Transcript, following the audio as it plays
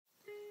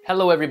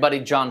Hello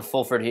everybody, John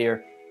Fulford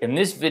here. In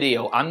this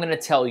video, I'm going to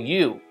tell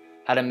you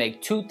how to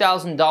make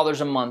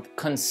 $2,000 a month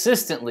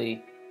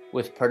consistently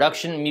with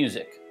production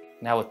music.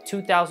 Now with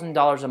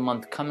 $2,000 a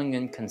month coming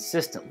in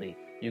consistently,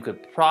 you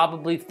could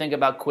probably think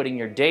about quitting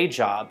your day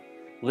job,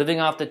 living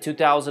off the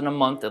 $2,000 a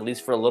month at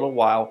least for a little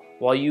while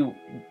you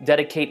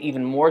dedicate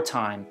even more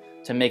time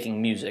to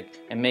making music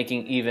and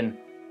making even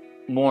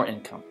more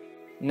income.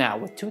 Now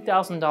with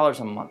 $2,000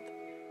 a month,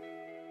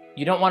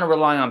 you don't want to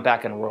rely on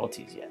back-end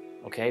royalties yet.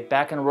 Okay,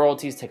 back-end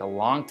royalties take a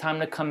long time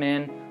to come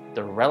in.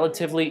 They're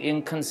relatively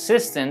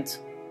inconsistent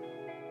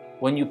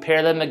when you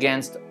pair them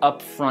against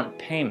upfront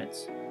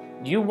payments.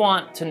 You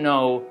want to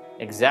know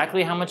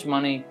exactly how much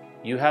money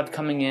you have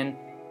coming in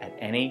at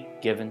any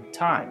given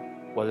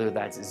time, whether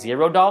that's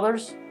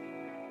 $0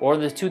 or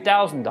the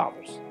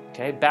 $2,000.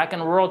 Okay,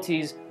 back-end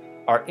royalties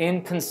are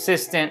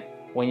inconsistent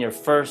when you're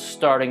first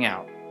starting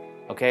out.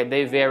 Okay,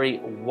 they vary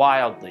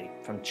wildly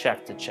from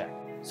check to check.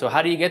 So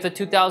how do you get the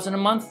 $2,000 a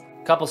month?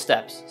 Couple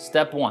steps.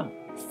 Step one,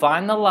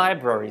 find the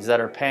libraries that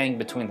are paying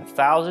between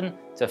 $1,000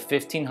 to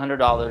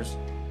 $1,500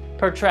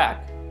 per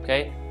track,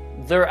 okay?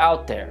 They're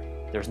out there.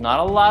 There's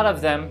not a lot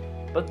of them,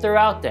 but they're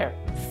out there.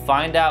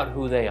 Find out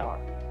who they are,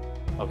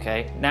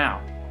 okay?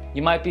 Now,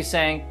 you might be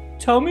saying,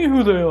 tell me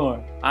who they are.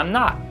 I'm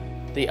not.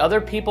 The other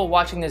people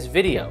watching this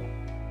video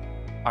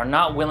are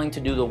not willing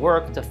to do the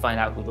work to find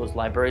out who those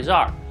libraries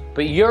are,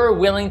 but you're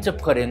willing to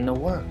put in the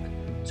work.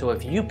 So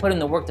if you put in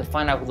the work to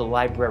find out who the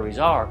libraries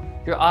are,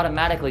 you're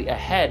automatically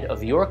ahead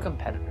of your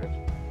competitors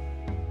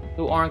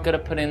who aren't going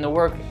to put in the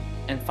work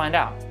and find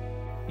out.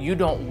 You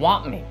don't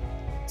want me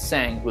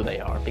saying who they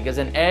are because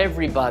then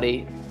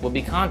everybody will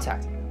be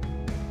contacting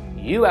them.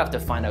 You have to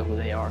find out who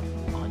they are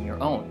on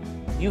your own.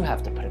 You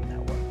have to put in that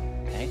work,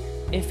 okay?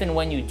 If and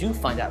when you do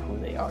find out who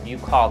they are, you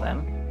call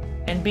them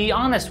and be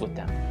honest with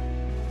them.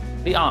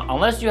 Be honest.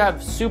 Unless you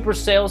have super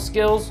sales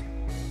skills,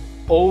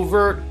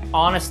 overt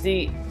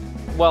honesty,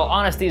 well,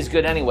 honesty is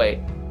good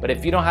anyway, but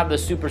if you don't have the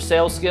super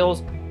sales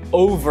skills,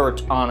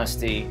 overt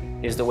honesty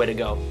is the way to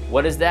go.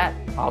 What is that?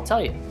 I'll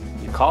tell you.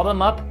 You call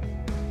them up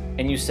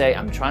and you say,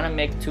 I'm trying to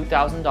make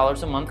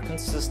 $2,000 a month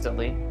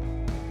consistently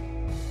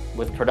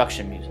with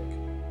production music.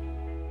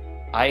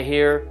 I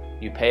hear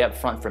you pay up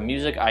front for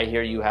music. I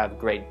hear you have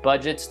great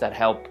budgets that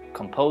help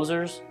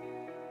composers.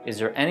 Is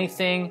there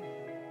anything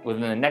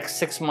within the next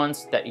 6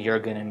 months that you're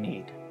gonna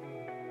need?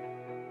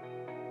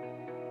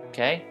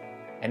 Okay?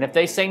 And if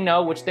they say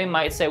no, which they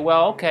might say,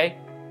 well, okay,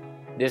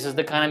 this is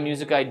the kind of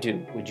music I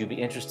do. Would you be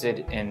interested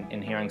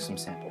in hearing some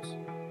samples?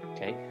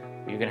 Okay,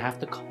 you're gonna have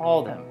to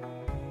call them.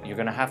 You're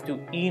gonna have to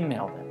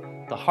email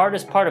them. The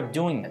hardest part of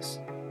doing this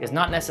is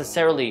not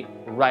necessarily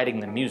writing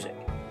the music.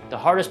 The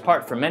hardest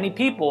part for many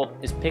people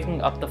is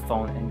picking up the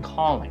phone and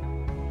calling.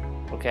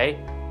 Okay,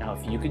 now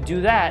if you could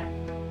do that,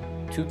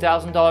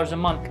 $2,000 a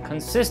month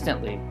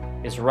consistently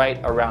is right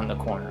around the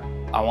corner.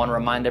 I want to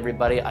remind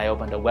everybody I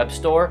opened a web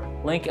store,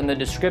 link in the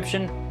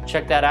description.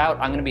 Check that out.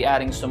 I'm going to be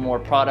adding some more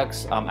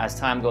products as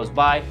time goes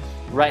by.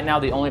 Right now,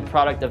 the only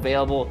product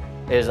available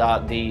is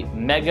the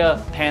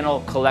Mega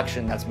Panel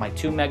Collection. That's my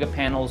 2 Mega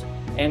Panels,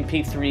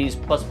 MP3s,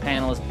 plus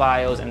panelist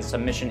bios, and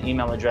submission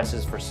email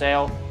addresses for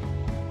sale.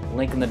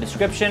 Link in the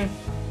description.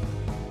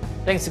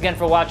 Thanks again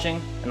for watching,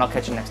 and I'll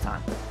catch you next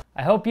time.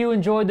 I hope you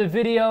enjoyed the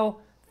video.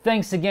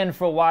 Thanks again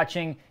for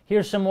watching.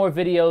 Here's some more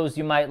videos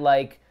you might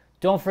like.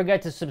 Don't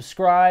forget to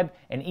subscribe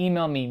and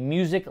email me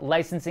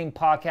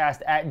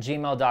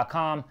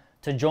musiclicensingpodcast@gmail.com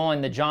to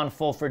join the John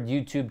Fulford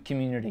YouTube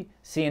community.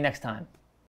 See you next time.